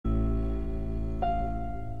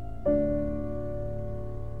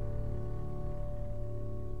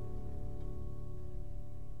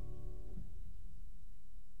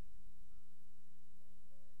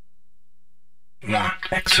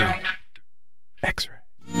X-ray. X-ray.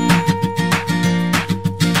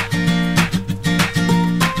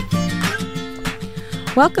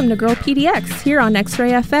 Welcome to Grow PDX here on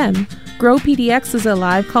X-Ray FM. Grow PDX is a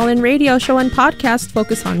live call-in radio show and podcast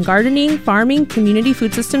focused on gardening, farming, community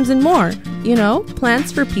food systems, and more. You know,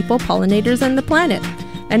 plants for people, pollinators, and the planet.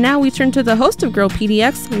 And now we turn to the host of Grow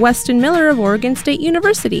PDX, Weston Miller of Oregon State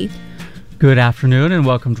University. Good afternoon and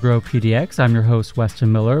welcome to Grow PDX. I'm your host,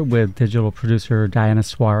 Weston Miller, with digital producer Diana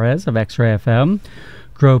Suarez of X-Ray FM.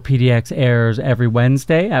 Grow PDX airs every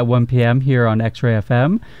Wednesday at 1 p.m. here on X-Ray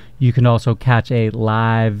FM. You can also catch a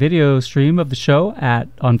live video stream of the show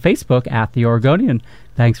on Facebook at The Oregonian.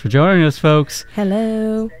 Thanks for joining us, folks.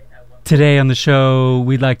 Hello. Today on the show,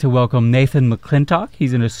 we'd like to welcome Nathan McClintock.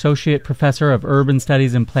 He's an associate professor of urban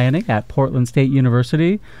studies and planning at Portland State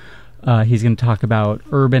University. He's going to talk about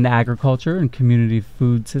urban agriculture and community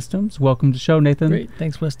food systems. Welcome to the show, Nathan. Great.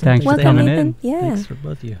 Thanks, Weston. Thanks for coming in. Yeah. Thanks for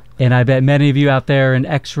both of you. And I bet many of you out there in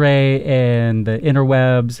X-Ray and the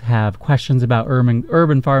interwebs have questions about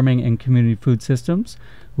urban farming and community food systems.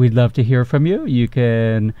 We'd love to hear from you. You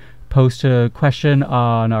can post a question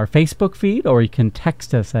on our Facebook feed, or you can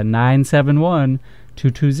text us at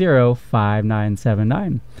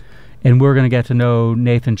 971-220-5979. And we're going to get to know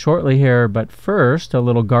Nathan shortly here, but first, a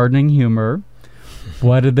little gardening humor.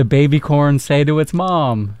 What did the baby corn say to its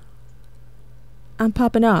mom? I'm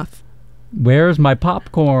popping off. Where's my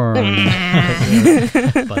popcorn?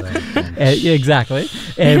 Exactly.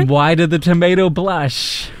 And why did the tomato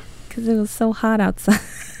blush? Because it was so hot outside.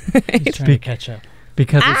 He's trying to catch up.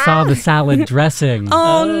 Because it saw the salad dressing.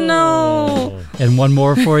 Oh, no. And one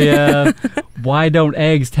more for you. Why don't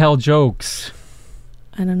eggs tell jokes?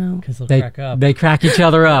 I don't know. Because they'll crack up. They crack each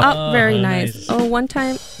other up. Oh, very nice. Oh, one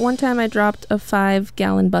time I dropped a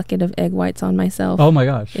 5-gallon bucket of egg whites on myself. Oh my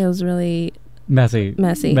gosh. It was really messy.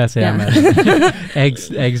 Yeah.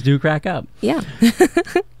 Eggs do crack up. Yeah.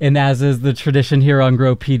 And as is the tradition here on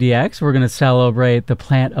Grow PDX, we're going to celebrate the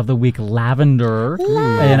plant of the week, lavender.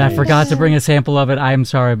 And I forgot to bring a sample of it. I'm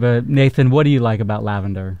sorry, but Nathan, what do you like about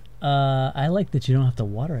lavender? I like that you don't have to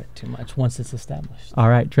water it too much once it's established. All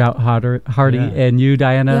right, drought hardy. Yeah. And you,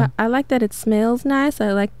 Diana? Yeah, I like that it smells nice.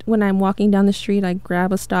 I like when I'm walking down the street, I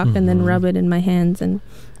grab a stalk and then rub it in my hands and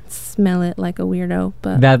smell it like a weirdo.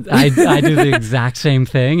 But that I do the exact same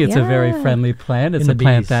thing. It's a very friendly plant. It's a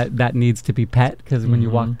plant that needs to be pet, because when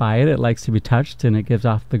you walk by it, it likes to be touched and it gives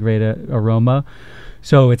off the great aroma.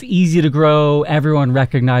 So it's easy to grow. Everyone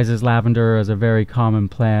recognizes lavender as a very common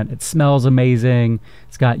plant. It smells amazing.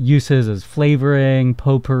 It's got uses as flavoring,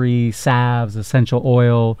 potpourri, salves, essential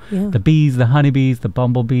oil. Yeah. The bees, the honeybees, the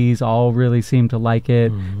bumblebees all really seem to like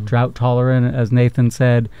it. Drought tolerant, as Nathan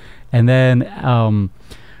said. And then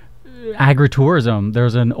agritourism.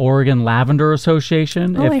 There's an Oregon Lavender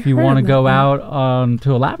Association. If you want to go out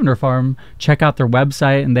to a lavender farm, check out their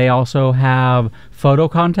website, and they also have photo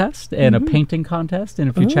contest and a painting contest. And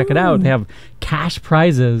if you check it out, they have cash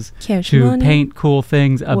prizes to paint cool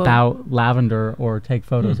things about lavender or take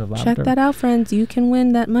photos of lavender. Check that out, friends. You can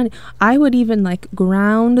win that money. I would even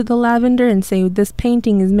ground the lavender and say this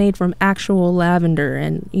painting is made from actual lavender,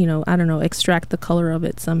 and I don't know, extract the color of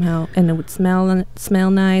it somehow, and it would smell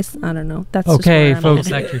nice. I don't know. That's okay, just folks.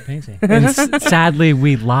 It's actually painting. And sadly,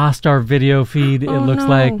 we lost our video feed. Oh, it looks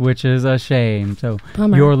like, which is a shame. So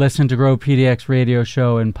Bummer. You're listening to Grow PDX Radio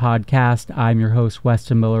Show and Podcast. I'm your host,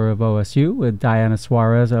 Weston Miller of OSU, with Diana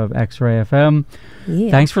Suarez of X-Ray FM.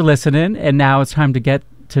 Yeah. Thanks for listening. And now it's time to get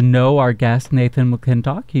to know our guest, Nathan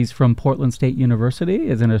McClintock. He's from Portland State University,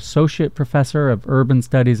 is an associate professor of urban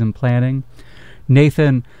studies and planning.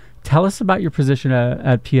 Nathan, tell us about your position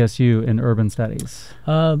at PSU in urban studies.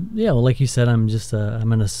 Well, like you said, I'm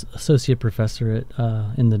an associate professor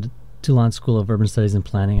in the Toulon School of Urban Studies and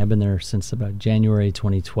Planning. I've been there since about January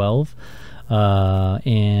 2012.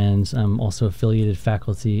 And I'm also affiliated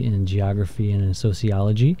faculty in geography and in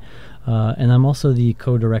sociology. And I'm also the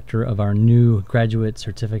co-director of our new graduate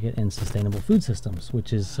certificate in sustainable food systems,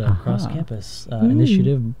 which is a cross-campus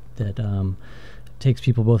initiative that takes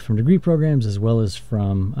people both from degree programs as well as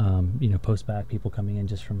from post-bac people coming in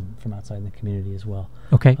just from outside the community as well.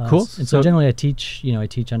 Okay, cool. And so generally I teach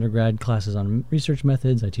undergrad classes on research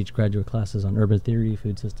methods. I teach graduate classes on urban theory,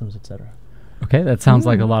 food systems, etc. Okay, that sounds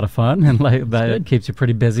like a lot of fun, and like that keeps you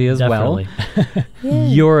pretty busy as Definitely. well.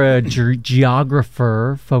 You're a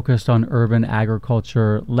geographer focused on urban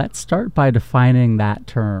agriculture. Let's start by defining that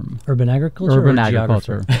term. Urban agriculture. Urban or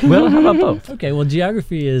agriculture. Geographer? Well, how about both? Okay. Well,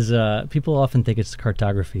 geography is people often think it's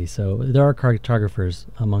cartography. So there are cartographers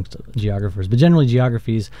amongst geographers, but generally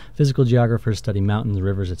physical geographers study mountains,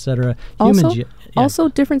 rivers, etc. Also,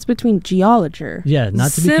 difference between geologer. Yeah,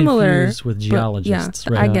 not to be confused with geologists.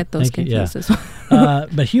 Right? I get those confused as well.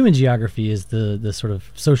 But human geography is the sort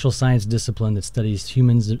of social science discipline that studies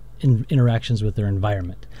humans' interactions with their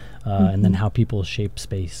environment. And then how people shape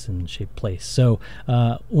space and shape place. So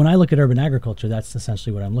when I look at urban agriculture, that's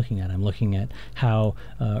essentially what I'm looking at. I'm looking at how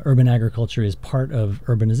urban agriculture is part of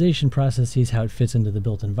urbanization processes, how it fits into the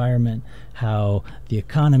built environment, how the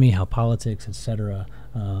economy, how politics, etc.,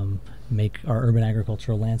 make our urban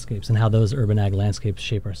agricultural landscapes, and how those urban ag landscapes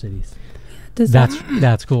shape our cities.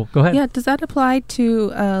 That's cool. Go ahead. Yeah, does that apply to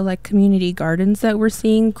like community gardens that we're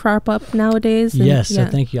seeing crop up nowadays? Yes, so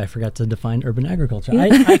thank you. I forgot to define urban agriculture.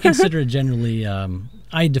 I consider it generally,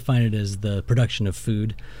 I define it as the production of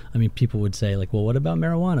food. I mean, people would say like, well, what about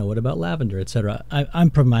marijuana? What about lavender, etc.? I'm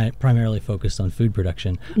primarily focused on food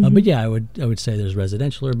production. But yeah, I would say there's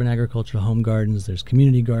residential urban agriculture, home gardens, there's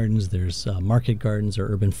community gardens, there's market gardens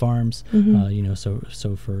or urban farms,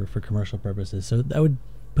 so for commercial purposes. So I would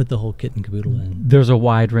put the whole kit and caboodle in. There's a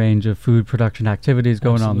wide range of food production activities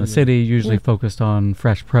going on in the city, usually focused on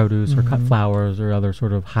fresh produce or cut flowers or other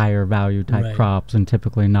sort of higher value type crops, and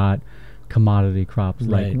typically not commodity crops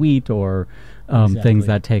like wheat or things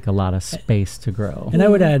that take a lot of space to grow. And I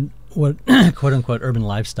would add what quote unquote urban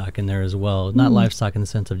livestock in there as well. Not livestock in the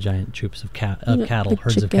sense of giant troops of cattle,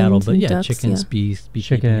 herds of cattle, but ducks, chickens, bees,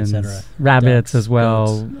 chickens, etc. rabbits Ducks, as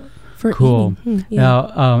well. goats. Cool.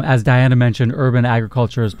 Now, as Diana mentioned, urban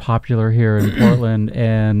agriculture is popular here in Portland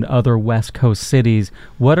and other West Coast cities.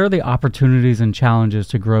 What are the opportunities and challenges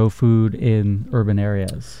to grow food in urban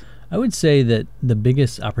areas? I would say that the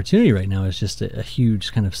biggest opportunity right now is just a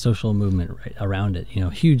huge kind of social movement around it.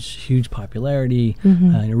 Huge popularity.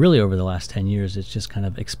 Really over the last 10 years, it's just kind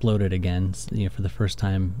of exploded again, for the first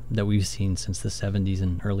time that we've seen since the 70s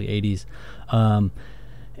and early 80s.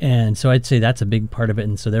 And so I'd say that's a big part of it,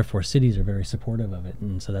 and so therefore cities are very supportive of it,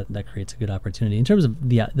 and so that creates a good opportunity. In terms of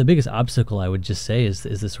the biggest obstacle, I would just say is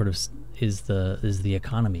the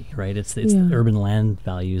economy, right? It's the urban land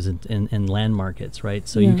values and land markets, right?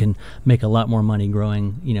 So you can make a lot more money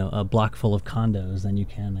growing, a block full of condos than you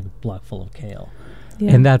can a block full of kale.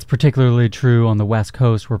 Yeah. And that's particularly true on the West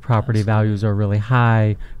Coast, where property values are really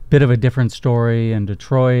high. Bit of a different story in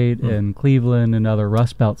Detroit and Cleveland and other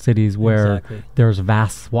Rust Belt cities where there's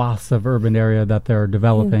vast swaths of urban area that they're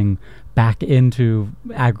developing back into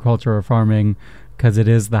agriculture or farming, because it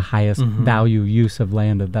is the highest value use of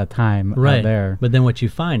land at that time out there. But then what you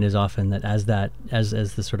find is often that as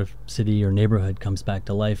the sort of city or neighborhood comes back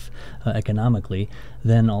to life economically,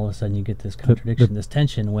 then all of a sudden you get this contradiction, this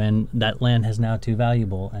tension when that land has now too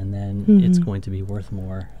valuable, and then it's going to be worth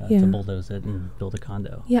more to bulldoze it and build a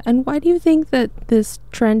condo. Yeah, and why do you think that this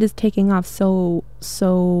trend is taking off so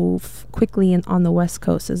quickly on the West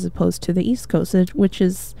Coast as opposed to the East Coast, which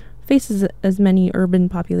faces as many urban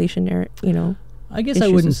population I guess I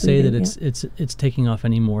wouldn't say that it's taking off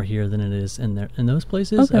any more here than it is in those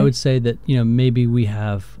places. Okay. I would say that maybe we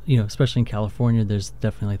have especially in California, there's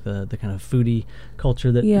definitely like the kind of foodie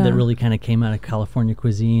culture that really kind of came out of California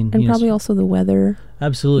cuisine, and probably also the weather.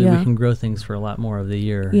 Absolutely, we can grow things for a lot more of the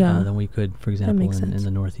year than we could, for example, in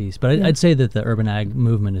the Northeast. But I'd say that the urban ag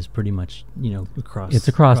movement is pretty much across. It's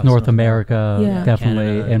across North America,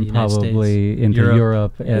 definitely, Canada, and probably States, into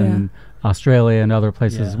Europe and Australia and other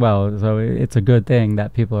places as well. So it's a good thing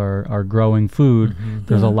that people are growing food.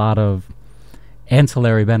 There's a lot of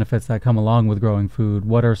ancillary benefits that come along with growing food.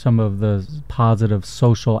 What are some of the positive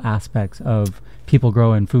social aspects of people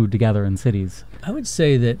growing food together in cities? I would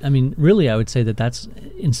say that that's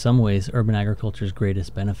in some ways urban agriculture's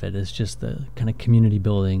greatest benefit is just the kind of community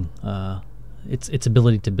building, its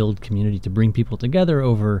ability to build community, to bring people together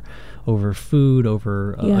over food,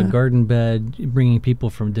 over a garden bed, bringing people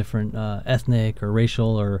from different ethnic or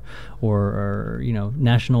racial or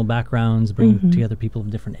national backgrounds, bringing together people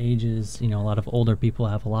of different ages. A lot of older people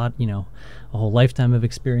have a whole lifetime of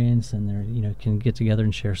experience, and they're can get together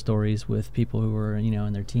and share stories with people who are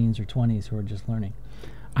in their teens or 20s who are just learning.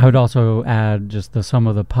 I would also add just some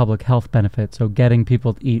of the public health benefits. So getting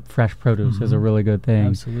people to eat fresh produce is a really good thing.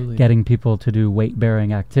 Absolutely. Getting people to do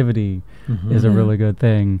weight-bearing activity is a really good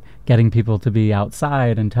thing. Getting people to be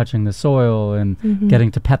outside and touching the soil and getting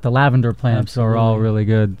to pet the lavender plants are all really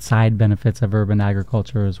good side benefits of urban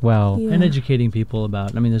agriculture as well. Yeah. And educating people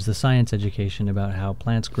about, there's the science education about how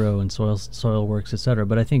plants grow and soil works, etc.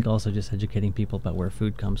 But I think also just educating people about where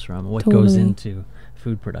food comes from, what goes into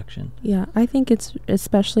food production. Yeah, I think it's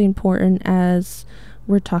especially important as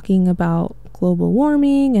we're talking about global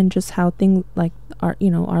warming and just how things like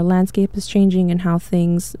our landscape is changing and how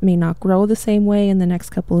things may not grow the same way in the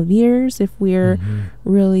next couple of years. If we're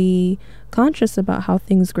really conscious about how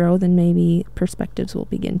things grow, then maybe perspectives will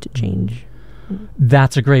begin to change.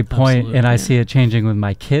 That's a great point. Absolutely, and I see it changing with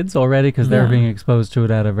my kids already because they're being exposed to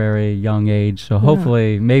it at a very young age. So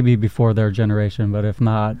hopefully, maybe before their generation, but if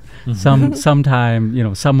not,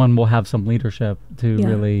 sometime, someone will have some leadership to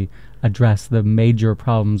really address the major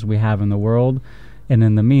problems we have in the world. And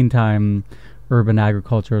in the meantime, urban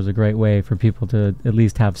agriculture is a great way for people to at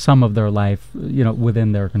least have some of their life,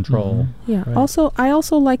 within their control. Yeah. Right. Also, I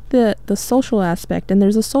also like the social aspect, and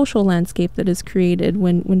there's a social landscape that is created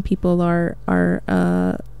when people are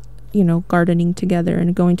gardening together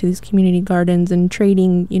and going to these community gardens and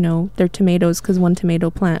trading, their tomatoes, because one tomato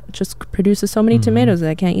plant just produces so many tomatoes that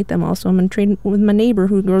I can't eat them all. So I'm going to trade with my neighbor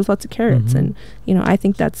who grows lots of carrots. And, I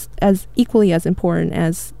think that's as equally as important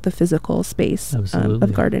as the physical space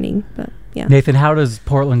of gardening. But yeah. Nathan, how does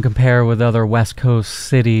Portland compare with other West Coast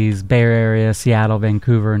cities, Bay Area, Seattle,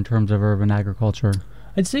 Vancouver, in terms of urban agriculture?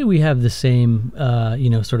 I'd say we have the same,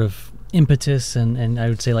 sort of impetus, and I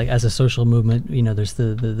would say, like, as a social movement, there's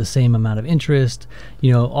the same amount of interest.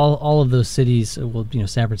 All of those cities,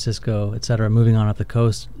 San Francisco, et cetera, moving on up the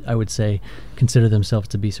coast, I would say consider themselves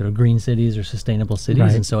to be sort of green cities or sustainable cities.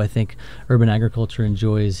 Right. And so I think urban agriculture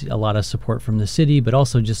enjoys a lot of support from the city, but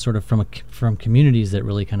also just sort of from communities that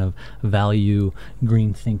really kind of value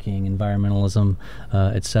green thinking, environmentalism,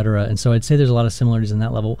 et cetera. And so I'd say there's a lot of similarities in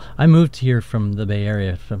that level. I moved here from the Bay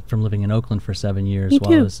Area, from living in Oakland for 7 years. Me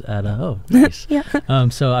while too. I was at nice. Yeah.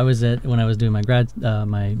 So I was when I was doing my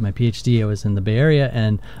my PhD, I was in the Bay Area.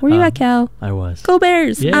 And were you at Cal? I was. Go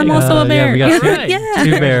Bears! Yeah, I'm also a bear. We got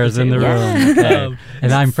two bears in the room. Okay.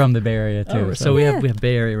 And I'm from the Bay Area too. So we have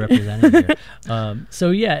Bay Area representative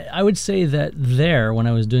here. I would say that when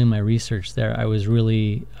I was doing my research there, I would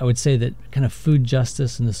say that kind of food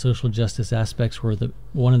justice and the social justice aspects were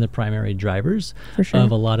one of the primary drivers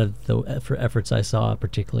of a lot of the efforts I saw,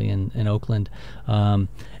 particularly in Oakland.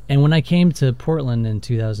 And when I came to Portland in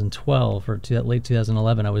 2012 or late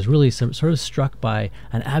 2011, I was really sort of struck by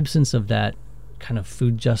an absence of that kind of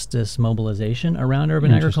food justice mobilization around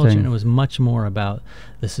urban agriculture, and it was much more about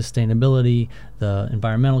the sustainability, the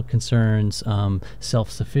environmental concerns,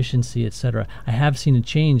 self-sufficiency, etc. I have seen a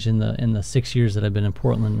change in the 6 years that I've been in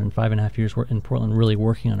Portland and 5.5 years in Portland really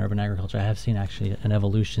working on urban agriculture. I have seen actually an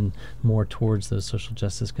evolution more towards those social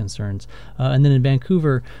justice concerns. And then in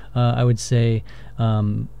Vancouver, I would say,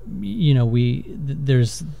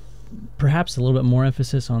 there's perhaps a little bit more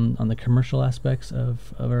emphasis on the commercial aspects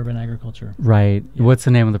of urban agriculture. Right. Yeah. What's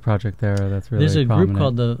the name of the project there? That's really There's a prominent. group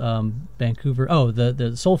called the Vancouver.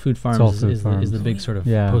 the Soul Food Farms is the big sort of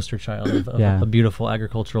poster child of a beautiful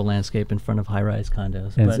agricultural landscape in front of high-rise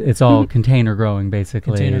condos. It's all container growing,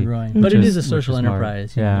 basically. Container growing, but it is a social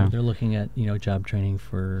enterprise. Yeah. They're looking at job training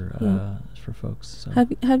for folks. So.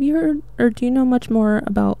 Have you heard, or do you know much more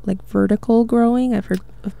about like vertical growing? I've heard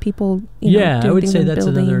of people. I would say that's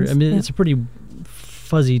another. I mean, it's a pretty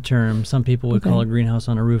fuzzy term. Some people would call it greenhouse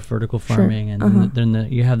on a roof, vertical farming, and then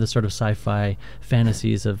you have the sort of sci-fi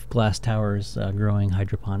fantasies of glass towers growing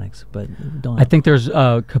hydroponics. But I think there's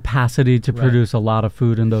capacity to produce a lot of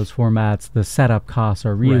food in those formats. The setup costs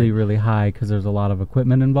are really, really high because there's a lot of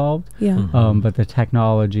equipment involved. Yeah. But the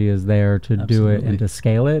technology is there to do it and to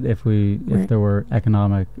scale it if there were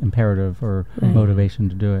economic imperative or motivation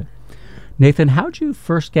to do it. Nathan, how did you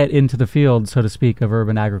first get into the field, so to speak, of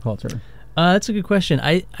urban agriculture? That's a good question.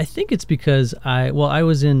 I think it's because I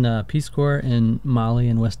was in Peace Corps in Mali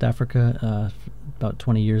in West Africa about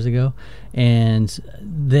 20 years ago, and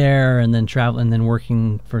then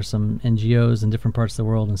working for some NGOs in different parts of the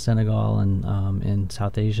world, in Senegal and in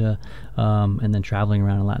South Asia, and then traveling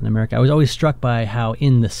around in Latin America. I was always struck by how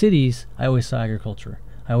in the cities I always saw agriculture.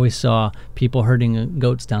 I always saw people herding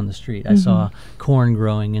goats down the street. I saw corn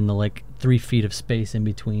growing in the 3 feet of space in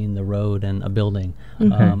between the road and a building.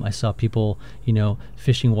 Mm-hmm. I saw people,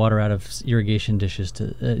 fishing water out of irrigation ditches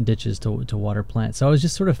to water plants. So I was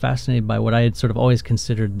just sort of fascinated by what I had sort of always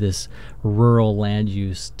considered this rural land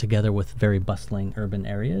use together with very bustling urban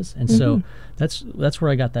areas. And so that's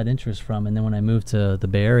where I got that interest from. And then when I moved to the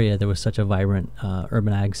Bay Area, there was such a vibrant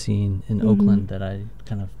urban ag scene in Oakland that I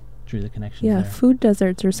kind of drew the connection there. Food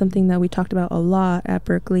deserts are something that we talked about a lot at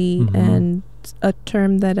Berkeley, and a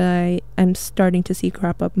term that I am starting to see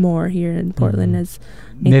crop up more here in Portland as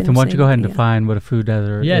Nathan, why don't you go ahead and define what a food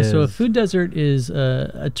desert is? Yeah, so a food desert is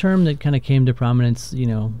a term that kind of came to prominence,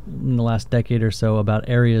 in the last decade or so, about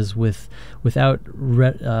areas without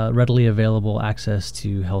readily available access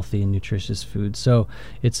to healthy and nutritious food. So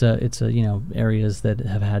it's areas that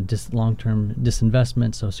have had long-term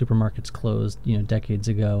disinvestment. So supermarkets closed, decades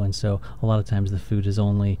ago, and so a lot of times the food is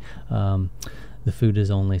only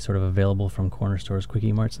sort of available from corner stores,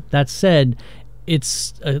 quickie marts. That said,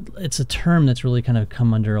 it's a term that's really kind of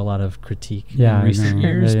come under a lot of critique in recent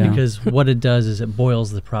years because what it does is it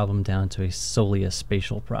boils the problem down to solely a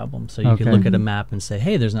spatial problem. So you can look at a map and say,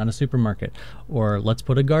 hey, there's not a supermarket, or let's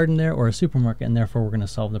put a garden there or a supermarket, and therefore we're going to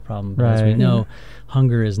solve the problem. But as we know,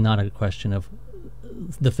 hunger is not a question of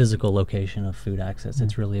the physical location of food access.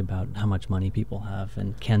 It's really about how much money people have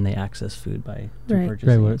and can they access food by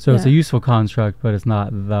purchasing. Right. So it's a useful construct, but it's not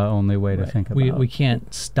the only way to think about it. We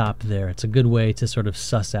can't stop there. It's a good way to sort of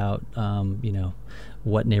suss out,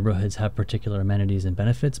 what neighborhoods have particular amenities and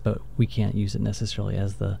benefits, but we can't use it necessarily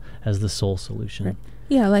as the sole solution. Right.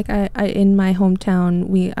 Yeah, like I in my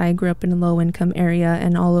hometown, I grew up in a low-income area,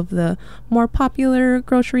 and all of the more popular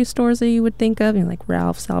grocery stores that you would think of, like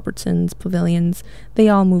Ralph's, Albertsons, Pavilions, they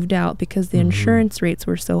all moved out because the insurance rates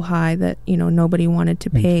were so high that, nobody wanted to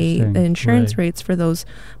pay the insurance rates for those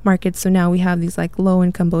markets. So now we have these like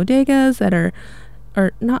low-income bodegas that are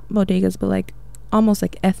not bodegas, but like almost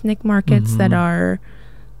like ethnic markets that are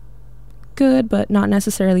good but not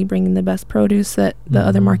necessarily bringing the best produce that the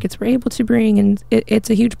other markets were able to bring, and it's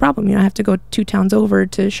a huge problem. I have to go 2 towns over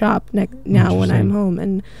to shop now when I'm home,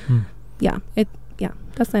 and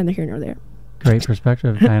that's neither here nor there. Great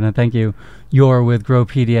perspective, Diana. Thank you. You're with Grow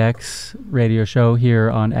PDX radio show here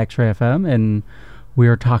on X-Ray FM, and we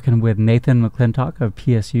are talking with Nathan McClintock of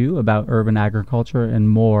PSU about urban agriculture and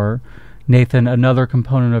more. Nathan, another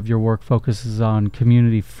component of your work focuses on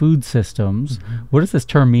community food systems. What does this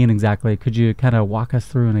term mean exactly? Could you kind of walk us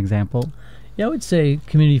through an example? Yeah, I would say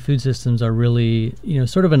community food systems are really,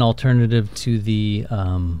 sort of an alternative to the,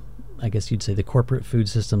 I guess you'd say the corporate food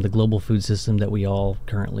system, the global food system that we all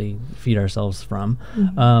currently feed ourselves from.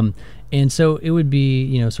 And so it would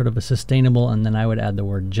be, sort of a sustainable, and then I would add the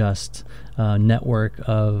word just, network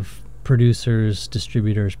of producers,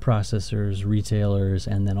 distributors, processors, retailers,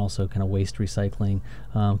 and then also kind of waste recycling,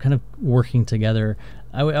 kind of working together.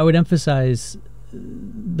 I would emphasize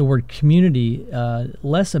the word community,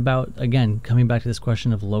 less about, again, coming back to this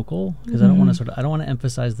question of local, because I don't want to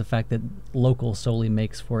emphasize the fact that local solely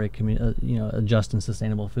makes for a a just and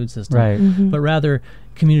sustainable food system, but rather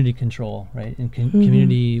community control, right, and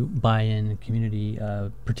community buy-in, community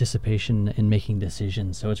participation in making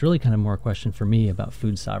decisions. So it's really kind of more a question for me about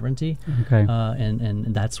food sovereignty,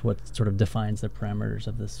 and that's what sort of defines the parameters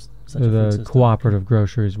of this. The cooperative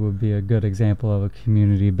groceries would be a good example of a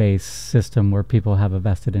community-based system where people have a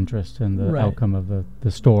vested interest in the outcome of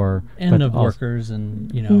the store. And of workers,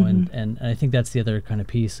 and, and I think that's the other kind of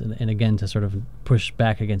piece. And again, to sort of push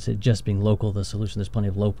back against it just being local, the solution, there's plenty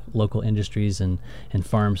of local industries and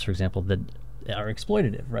farms, for example, that are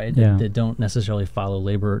exploitative, right? That don't necessarily follow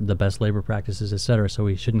the best labor practices, et cetera. So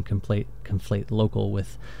we shouldn't conflate local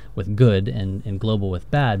with good and global with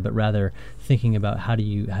bad, but rather thinking about how do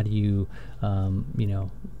you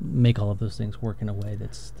make all of those things work in a way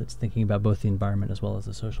that's thinking about both the environment as well as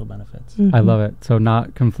the social benefits. I love it. So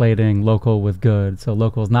not conflating local with good. So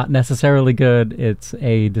local is not necessarily good. It's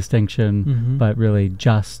a distinction, but really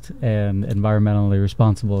just and environmentally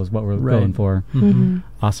responsible is what we're going for.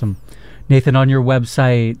 Awesome. Nathan, on your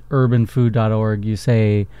website, urbanfood.org, you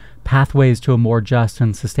say pathways to a more just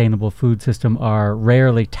and sustainable food system are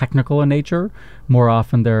rarely technical in nature. More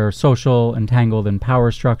often they're social, entangled in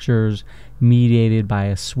power structures, mediated by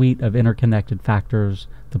a suite of interconnected factors,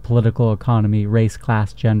 the political economy, race,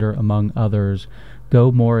 class, gender, among others.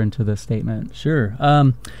 Go more into this statement. Sure.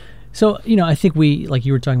 So, I think like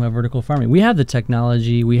you were talking about vertical farming, we have the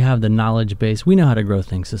technology, we have the knowledge base, we know how to grow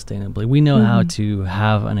things sustainably. We know how to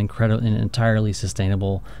have an entirely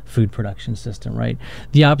sustainable food production system, right?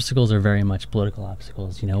 The obstacles are very much political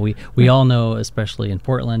obstacles. We all know, especially in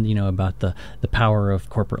Portland, about the power of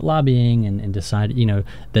corporate lobbying and decide,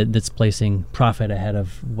 that's placing profit ahead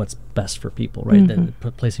of what's best for people, right?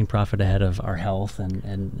 Placing profit ahead of our health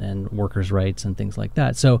and workers' rights and things like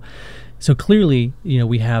that. So clearly,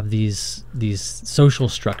 we have these social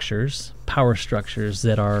structures, power structures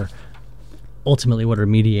that are ultimately what are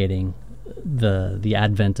mediating the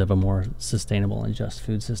advent of a more sustainable and just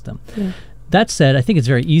food system. Yeah. That said, I think it's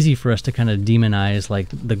very easy for us to kind of demonize like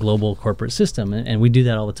the global corporate system, and we do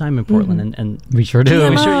that all the time in Portland, and we sure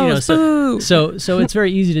do. So it's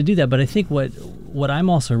very easy to do that. But I think what I'm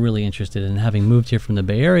also really interested in, having moved here from the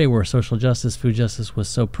Bay Area, where social justice, food justice was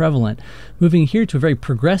so prevalent, moving here to a very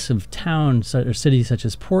progressive town or city such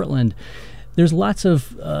as Portland, there's lots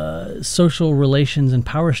of social relations and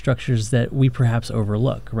power structures that we perhaps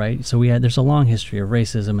overlook, right? So there's a long history of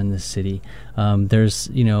racism in this city. There's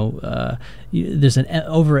an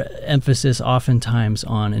overemphasis oftentimes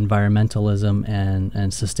on environmentalism and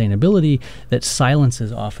sustainability that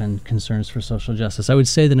silences often concerns for social justice. I would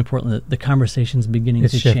say that in Portland, the conversation's beginning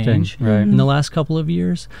to change in the last couple of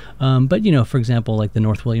years. But for example, like the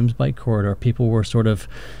North Williams Bike Corridor, people were sort of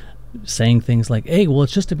saying things like, hey, well,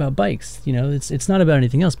 it's just about bikes, it's not about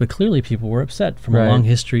anything else. But clearly people were upset from a long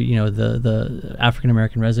history. The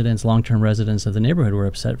African-American residents, long-term residents of the neighborhood were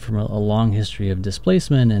upset from a long history of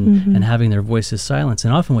displacement and having their voices silenced.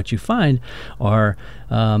 And often what you find are,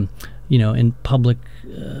 in public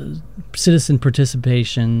citizen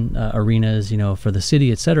participation arenas, for the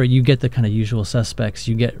city, et cetera, you get the kind of usual suspects.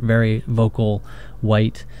 You get very vocal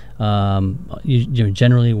white,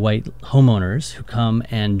 generally white homeowners who come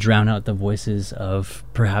and drown out the voices of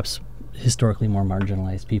perhaps historically more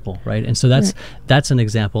marginalized people, right? And so that's an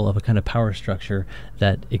example of a kind of power structure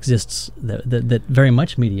that exists that very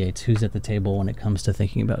much mediates who's at the table when it comes to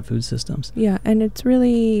thinking about food systems. Yeah, and it's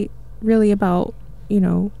really, really about,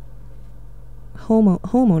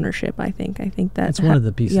 home ownership, I think that's one of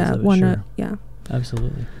the pieces of it, sure.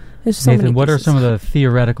 Absolutely. Nathan, what are some of the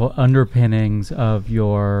theoretical underpinnings of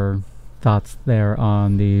your thoughts there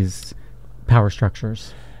on these power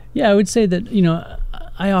structures? Yeah, I would say that,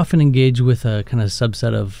 I often engage with a kind of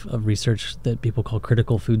subset of research that people call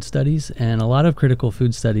critical food studies. And a lot of critical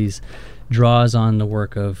food studies draws on the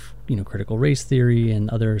work of, critical race theory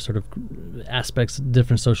and other sort of aspects of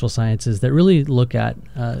different social sciences that really look at,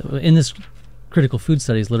 in this critical food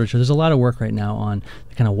studies literature, there's a lot of work right now on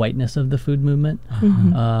the kind of whiteness of the food movement.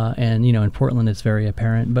 And, in Portland, it's very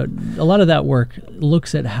apparent. But a lot of that work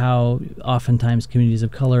looks at how oftentimes communities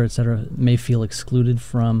of color, et cetera, may feel excluded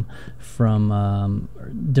from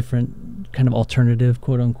different kind of alternative,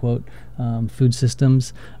 quote unquote, food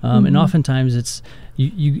systems. And oftentimes it's,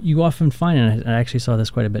 you often find, and I actually saw this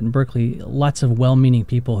quite a bit in Berkeley, lots of well-meaning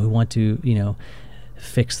people who want to,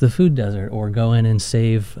 fix the food desert or go in and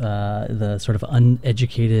save the sort of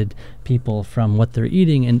uneducated people from what they're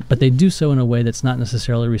eating, but they do so in a way that's not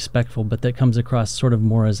necessarily respectful, but that comes across sort of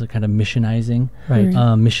more as a kind of missionizing,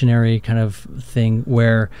 missionary kind of thing,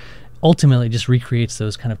 where ultimately just recreates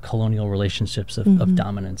those kind of colonial relationships of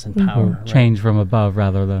dominance and power. Right? Change from above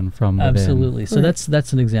rather than from within. Absolutely. So that's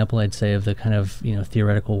an example, I'd say, of the kind of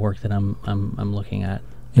theoretical work that I'm looking at.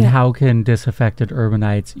 And how can disaffected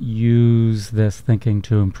urbanites use this thinking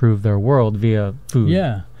to improve their world via food?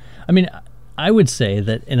 Yeah. I mean, I would say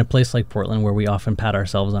that in a place like Portland, where we often pat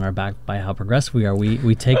ourselves on our back by how progressive we are,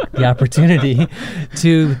 we take the opportunity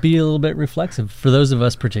to be a little bit reflexive. For those of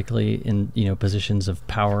us, particularly in positions of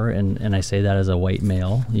power, and I say that as a white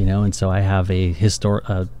male, and so I have a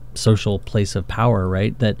social place of power,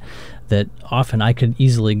 right? That often I could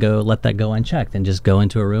easily let that go unchecked and just go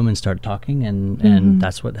into a room and start talking, and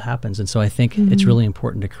that's what happens. And so I think it's really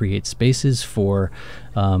important to create spaces for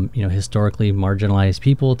historically marginalized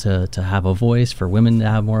people to have a voice, for women to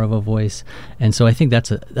have more of a voice. And so I think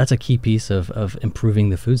that's a key piece of improving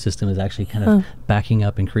the food system, is actually kind of backing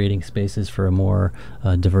up and creating spaces for a more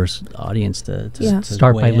diverse audience to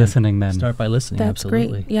start by listening. Then start by listening. That's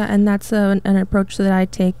absolutely great. Yeah, and that's an approach that I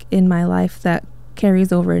take in my life that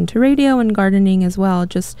carries over into radio and gardening as well.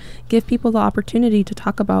 Just give people the opportunity to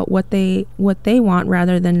talk about what they want,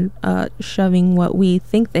 rather than shoving what we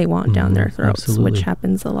think they want down their throats, which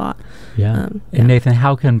happens a lot. And Nathan,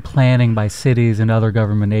 how can planning by cities and other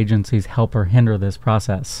government agencies help or hinder this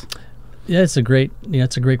process? Yeah, it's a great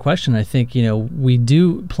question. I think,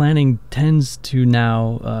 planning tends to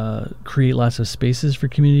now create lots of spaces for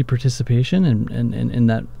community participation, and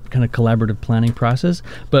that kind of collaborative planning process.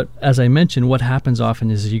 But as I mentioned, what happens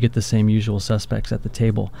often is you get the same usual suspects at the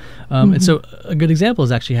table. And so a good example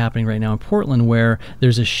is actually happening right now in Portland, where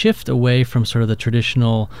there's a shift away from sort of the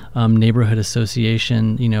traditional neighborhood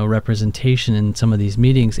association, representation in some of these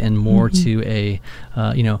meetings, and more to a,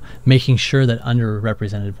 making sure that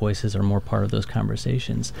underrepresented voices are more part of those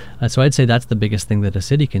conversations. So I'd say that's the biggest thing that a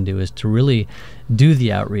city can do, is to really do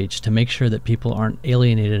the outreach to make sure that people aren't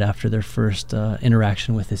alienated after their first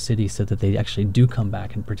interaction with the city, so that they actually do come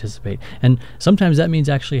back and participate. And sometimes that means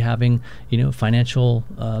actually having, financial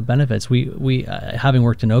benefits. We having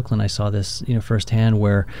worked in Oakland, I saw this, firsthand,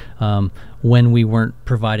 where when we weren't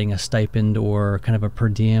providing a stipend or kind of a per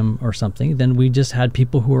diem or something, then we just had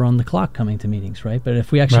people who were on the clock coming to meetings, right? But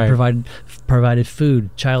if we actually provided food,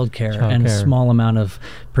 childcare, and a small amount of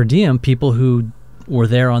per diem, people who were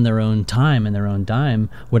there on their own time and their own dime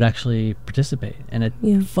would actually participate, and it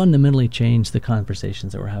fundamentally changed the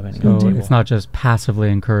conversations that we're having. So it's not just passively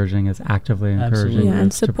encouraging; it's actively encouraging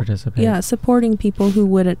to participate. Yeah, supporting people who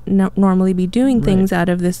wouldn't normally be doing things out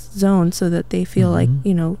of this zone, so that they feel like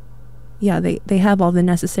they have all the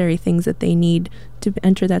necessary things that they need to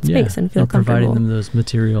enter that space and feel comfortable. Providing them those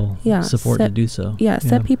material support to do so.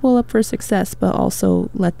 Set people up for success, but also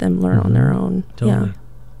let them learn on their own. Totally. Yeah.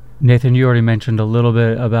 Nathan, you already mentioned a little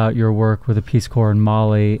bit about your work with the Peace Corps in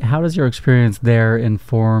Mali. How does your experience there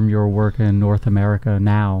inform your work in North America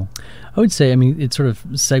now? I would say, it's sort of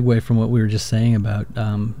segue from what we were just saying about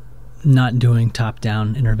not doing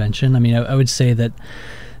top-down intervention. I would say that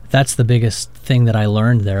that's the biggest thing that I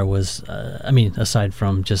learned there was, aside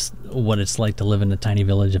from just what it's like to live in a tiny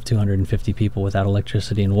village of 250 people without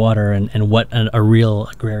electricity and water, and what a real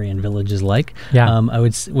agrarian village is like.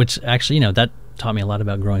 Which actually, that taught me a lot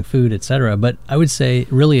about growing food, etc. But I would say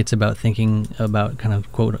really it's about thinking about kind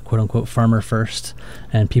of quote unquote farmer first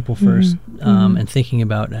and people first, and thinking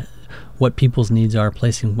about what people's needs are,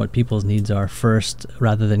 placing what people's needs are first,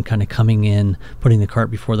 rather than kind of coming in, putting the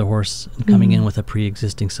cart before the horse, and coming in with a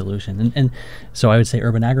pre-existing solution. And so I would say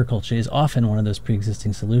urban agriculture is often one of those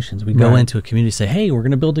pre-existing solutions. We go into a community and say, hey, we're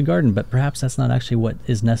going to build a garden, but perhaps that's not actually what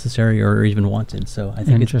is necessary or even wanted. So I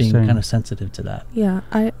think it's being kind of sensitive to that. Yeah,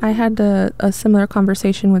 I had a similar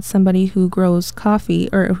conversation with somebody who grows coffee,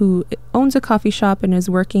 or who owns a coffee shop and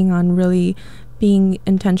is working on really being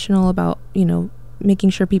intentional about,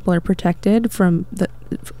 making sure people are protected from the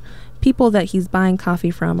people that he's buying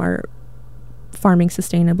coffee from are farming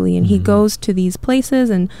sustainably. And he goes to these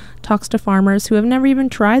places and talks to farmers who have never even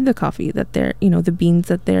tried the coffee that they're, the beans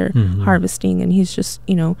that they're harvesting. And he's just,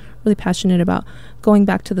 really passionate about going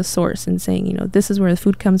back to the source and saying, this is where the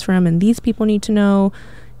food comes from, and these people need to know,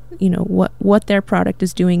 what their product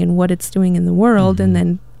is doing and what it's doing in the world. And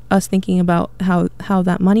then us thinking about how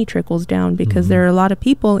that money trickles down, because there are a lot of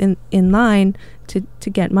people in line to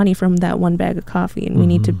get money from that one bag of coffee, and we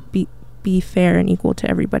need to be fair and equal to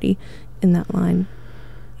everybody in that line.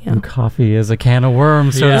 Yeah. And coffee is a can of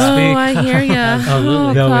worms, so to speak. Oh, I hear ya.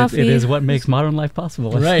 Absolutely. No, it is what makes modern life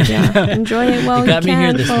possible. Right. Yeah. Enjoy it while you got me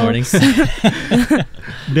here this morning.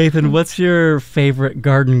 Nathan, what's your favorite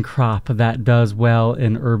garden crop that does well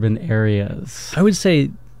in urban areas? I would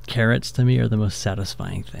say carrots to me are the most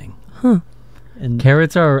satisfying thing. And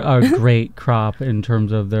carrots are a great crop in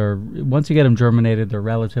terms of once you get them germinated, they're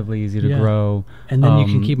relatively easy to grow. And then you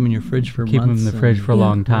can keep them in your fridge for months. Keep them in the fridge for a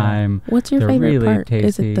long time. What's your favorite really part? Tasty.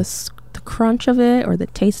 Is it the crunch of it or the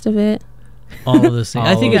taste of it? All of those things.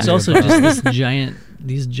 I think it's also just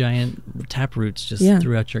these giant tap roots just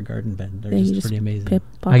throughout your garden bed. They're just pretty amazing.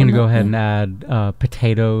 I'm going to go ahead and add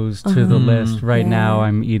potatoes to the list. Right now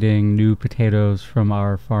I'm eating new potatoes from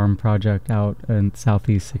our farm project out in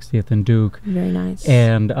Southeast 60th and Duke. Very nice.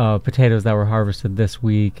 And potatoes that were harvested this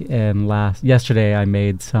week. And yesterday I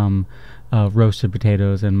made some roasted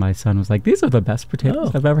potatoes, and my son was like, these are the best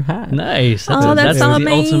potatoes I've ever had. Nice. That's the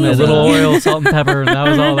amazing. A little oil, salt, and pepper, and that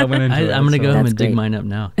was all that went into it. I'm going to go home and dig mine up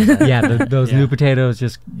now. Those new potatoes,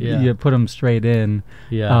 just you put them straight in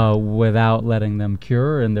without letting them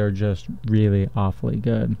cure, and they're just really awfully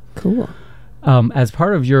good. Cool. As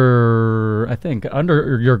part of your, I think,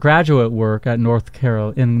 under your graduate work at North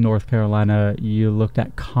Carolina, you looked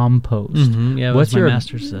at compost. Yeah, what's your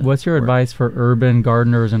master's? What's your advice for urban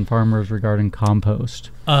gardeners and farmers regarding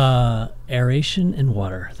compost? Aeration and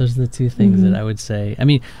water. Those are the two things that I would say.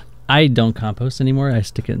 I don't compost anymore. I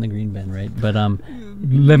stick it in the green bin, right? But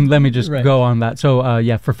let me just go on that. So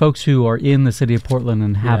for folks who are in the city of Portland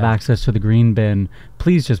and have access to the green bin,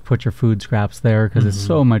 please just put your food scraps there, because it's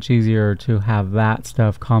so much easier to have that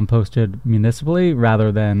stuff composted municipally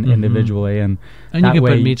rather than individually. And you can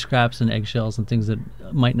put meat scraps and eggshells and things that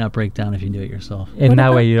might not break down if you do it yourself. And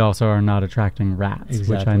that way you also are not attracting rats,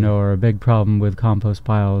 which I know are a big problem with compost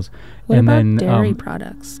piles. What about dairy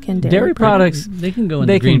products? Can dairy products, they can go in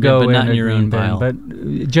the green bin, but not in your own pile.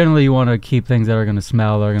 But generally you want to keep things that are going to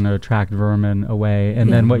smell, are going to attract vermin away.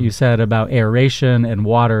 And then what you said about aeration and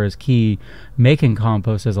water is key. Making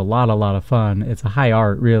compost is a lot of fun. It's a high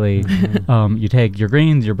art, really. You take your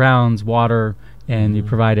greens, your browns, water, and you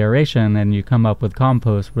provide aeration, and you come up with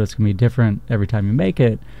compost, but it's going to be different every time you make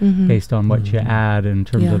it based on what you add in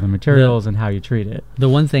terms of the materials and how you treat it. The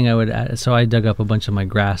one thing I would add, so I dug up a bunch of my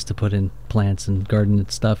grass to put in plants and garden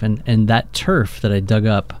and stuff, and that turf that I dug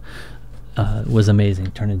up was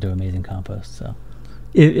amazing, turned into amazing compost. So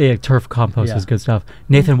turf compost is good stuff.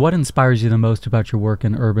 Nathan, what inspires you the most about your work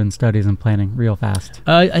in urban studies and planning, real fast?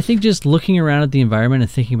 I think just looking around at the environment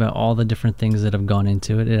and thinking about all the different things that have gone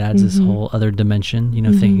into it, it adds this whole other dimension,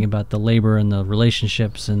 thinking about the labor and the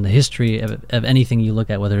relationships and the history of anything you look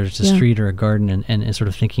at, whether it's a street or a garden, and sort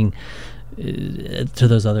of thinking to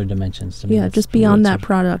those other dimensions. To me, just beyond that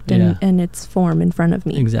product and its form in front of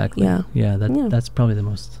me. Exactly. That's probably the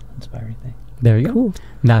most inspiring thing. There you go.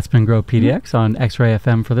 That's been Grow PDX on X-Ray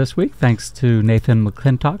FM for this week. Thanks to Nathan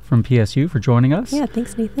McClintock from PSU for joining us. Yeah,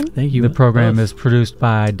 thanks, Nathan. Thank you. The program is produced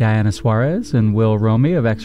by Diana Suarez and Will Romy of X